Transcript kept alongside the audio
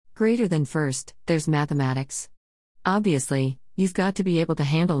Greater than first, there's mathematics. Obviously, you've got to be able to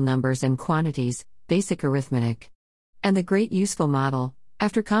handle numbers and quantities, basic arithmetic. And the great useful model,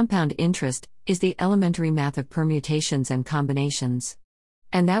 after compound interest, is the elementary math of permutations and combinations.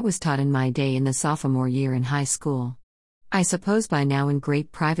 And that was taught in my day in the sophomore year in high school. I suppose by now in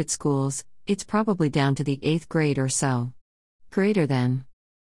great private schools, it's probably down to the 8th grade or so. Greater than.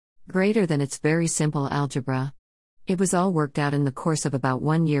 Greater than it's very simple algebra. It was all worked out in the course of about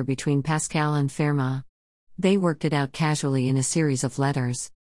 1 year between Pascal and Fermat. They worked it out casually in a series of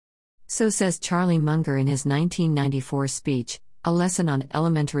letters. So says Charlie Munger in his 1994 speech, A Lesson on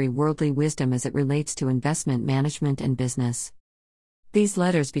Elementary Worldly Wisdom as it Relates to Investment Management and Business. These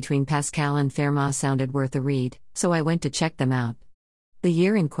letters between Pascal and Fermat sounded worth a read, so I went to check them out. The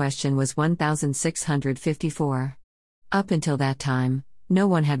year in question was 1654. Up until that time, no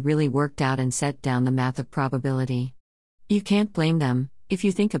one had really worked out and set down the math of probability. You can't blame them, if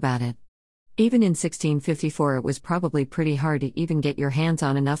you think about it. Even in 1654 it was probably pretty hard to even get your hands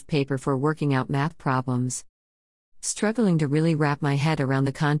on enough paper for working out math problems. Struggling to really wrap my head around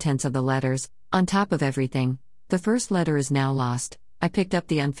the contents of the letters, on top of everything, the first letter is now lost. I picked up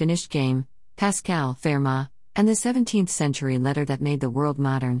The Unfinished Game, Pascal, Fermat, and the 17th Century Letter That Made the World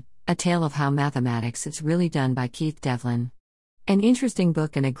Modern, A Tale of How Mathematics Is Really Done by Keith Devlin. An interesting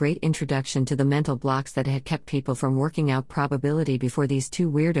book and a great introduction to the mental blocks that had kept people from working out probability before these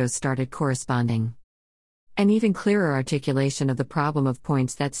two weirdos started corresponding. An even clearer articulation of the problem of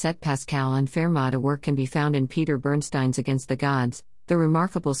points that set Pascal and Fermat to work can be found in Peter Bernstein's Against the Gods, The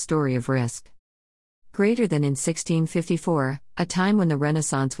Remarkable Story of Risk. Greater than in 1654, a time when the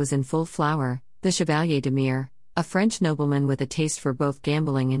Renaissance was in full flower, the Chevalier de Mere, a French nobleman with a taste for both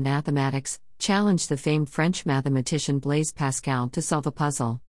gambling and mathematics, challenged the famed French mathematician Blaise Pascal to solve a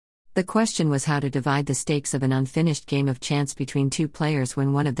puzzle. The question was how to divide the stakes of an unfinished game of chance between two players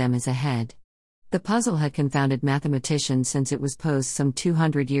when one of them is ahead. The puzzle had confounded mathematicians since it was posed some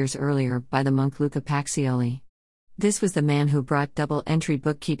 200 years earlier by the monk Luca Pacioli. This was the man who brought double-entry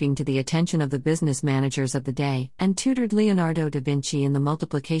bookkeeping to the attention of the business managers of the day and tutored Leonardo da Vinci in the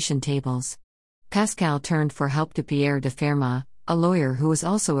multiplication tables. Pascal turned for help to Pierre de Fermat, a lawyer who was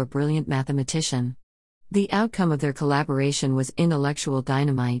also a brilliant mathematician. The outcome of their collaboration was intellectual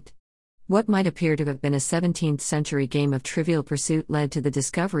dynamite. What might appear to have been a 17th-century game of Trivial Pursuit led to the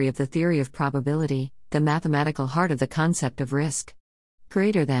discovery of the theory of probability, the mathematical heart of the concept of risk.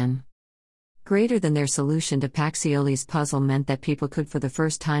 Greater than their solution to Pacioli's puzzle meant that people could for the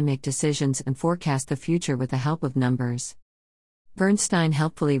first time make decisions and forecast the future with the help of numbers. Bernstein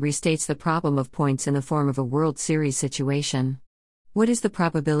helpfully restates the problem of points in the form of a World Series situation. What is the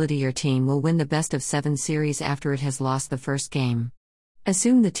probability your team will win the best-of-7 series after it has lost the first game?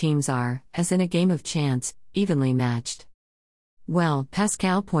 Assume the teams are, as in a game of chance, evenly matched. Well,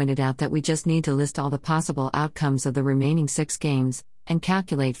 Pascal pointed out that we just need to list all the possible outcomes of the remaining 6 games, and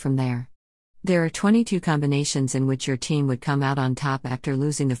calculate from there. There are 22 combinations in which your team would come out on top after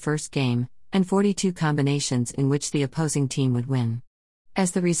losing the first game, and 42 combinations in which the opposing team would win.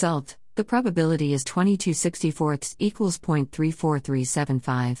 As the result, the probability is 22/64 equals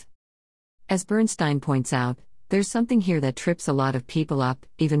 0.34375. As Bernstein points out, there's something here that trips a lot of people up,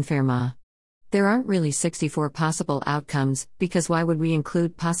 even Fermat. There aren't really 64 possible outcomes, because why would we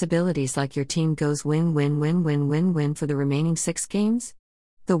include possibilities like your team goes win-win-win-win-win-win for the remaining 6 games?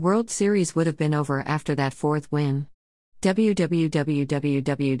 The World Series would have been over after that 4th win.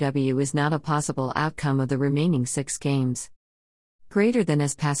 WWWWWW is not a possible outcome of the remaining 6 games. Greater than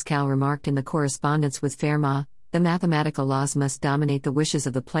as Pascal remarked in the correspondence with Fermat, the mathematical laws must dominate the wishes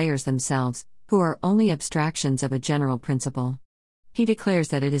of the players themselves, who are only abstractions of a general principle. He declares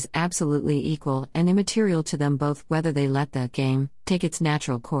that it is absolutely equal and immaterial to them both whether they let the game take its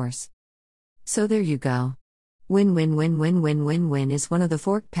natural course. So there you go. Win-win-win-win-win-win-win is one of the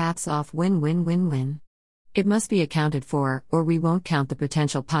forked paths off win-win-win-win. It must be accounted for, or we won't count the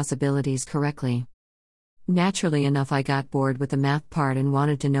potential possibilities correctly. Naturally enough, I got bored with the math part and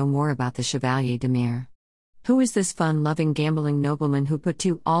wanted to know more about the Chevalier de Mere. Who is this fun-loving gambling nobleman who put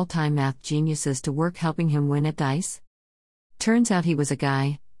 2 all-time math geniuses to work helping him win at dice? Turns out he was a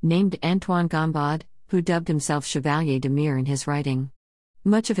guy, named Antoine Gambard, who dubbed himself Chevalier de Mere in his writing.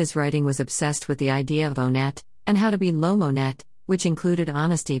 Much of his writing was obsessed with the idea of honnête, and how to be l'honnête, which included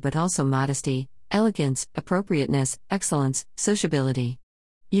honesty but also modesty, elegance, appropriateness, excellence, sociability.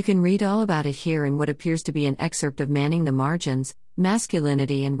 You can read all about it here in what appears to be an excerpt of Manning the Margins,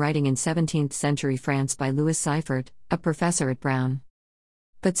 Masculinity and Writing in 17th Century France by Louis Seifert, a professor at Brown.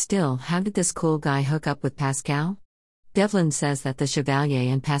 But still, how did this cool guy hook up with Pascal? Devlin says that the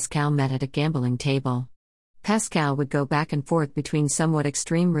Chevalier and Pascal met at a gambling table. Pascal would go back and forth between somewhat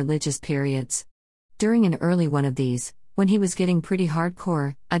extreme religious periods. During an early one of these, when he was getting pretty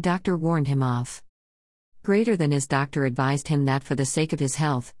hardcore, a doctor warned him off. Greater than his doctor advised him that for the sake of his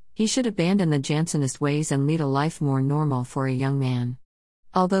health, he should abandon the Jansenist ways and lead a life more normal for a young man.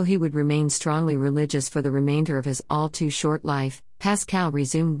 Although he would remain strongly religious for the remainder of his all-too-short life, Pascal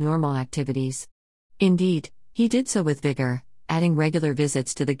resumed normal activities. Indeed, he did so with vigor, adding regular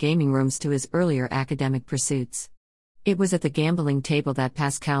visits to the gaming rooms to his earlier academic pursuits. It was at the gambling table that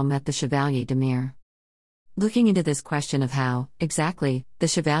Pascal met the Chevalier d'Aumire. Looking into this question of how, exactly, the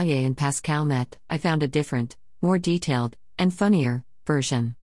Chevalier and Pascal met, I found a different, more detailed, and funnier,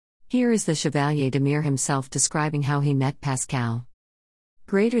 version. Here is the Chevalier d'Aumire himself describing how he met Pascal.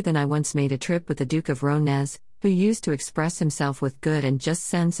 Greater than I once made a trip with the Duke of Ronez, who used to express himself with good and just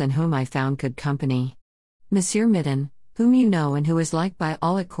sense and whom I found good company. Monsieur Midden, whom you know and who is liked by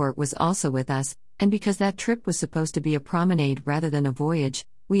all at court, was also with us, and because that trip was supposed to be a promenade rather than a voyage,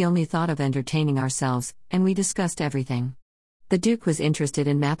 we only thought of entertaining ourselves, and we discussed everything. The Duke was interested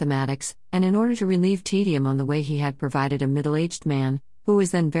in mathematics, and in order to relieve tedium on the way he had provided a middle-aged man, who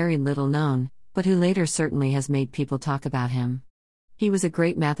was then very little known, but who later certainly has made people talk about him. He was a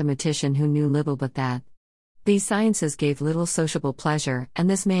great mathematician who knew little but that. These sciences gave little sociable pleasure, and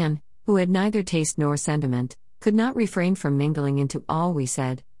this man, who had neither taste nor sentiment, could not refrain from mingling into all we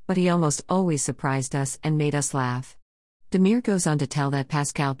said, but he almost always surprised us and made us laugh. d'Aumire goes on to tell that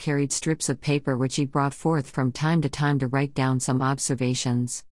Pascal carried strips of paper which he brought forth from time to time to write down some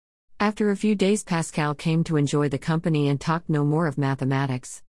observations. After a few days Pascal came to enjoy the company and talked no more of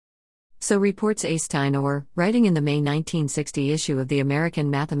mathematics. So reports Eystein, writing in the May 1960 issue of the American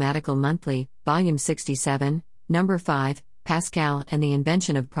Mathematical Monthly, Volume 67, Number 5, Pascal and the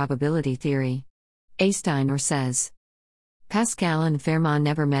Invention of Probability Theory. Eystein says, Pascal and Fermat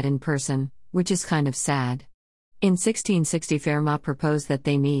never met in person, which is kind of sad. In 1660 Fermat proposed that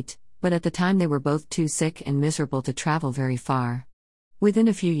they meet, but at the time they were both too sick and miserable to travel very far. Within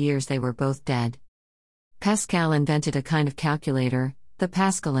a few years they were both dead. Pascal invented a kind of calculator, the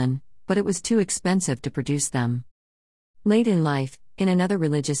Pascalin, but it was too expensive to produce them. Late in life, in another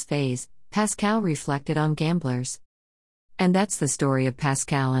religious phase, Pascal reflected on gamblers. And that's the story of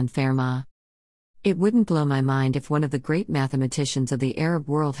Pascal and Fermat. It wouldn't blow my mind if one of the great mathematicians of the Arab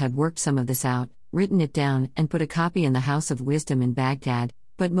world had worked some of this out, written it down, and put a copy in the House of Wisdom in Baghdad,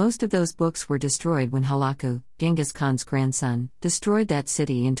 but most of those books were destroyed when Hulagu, Genghis Khan's grandson, destroyed that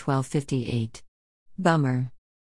city in 1258. Bummer.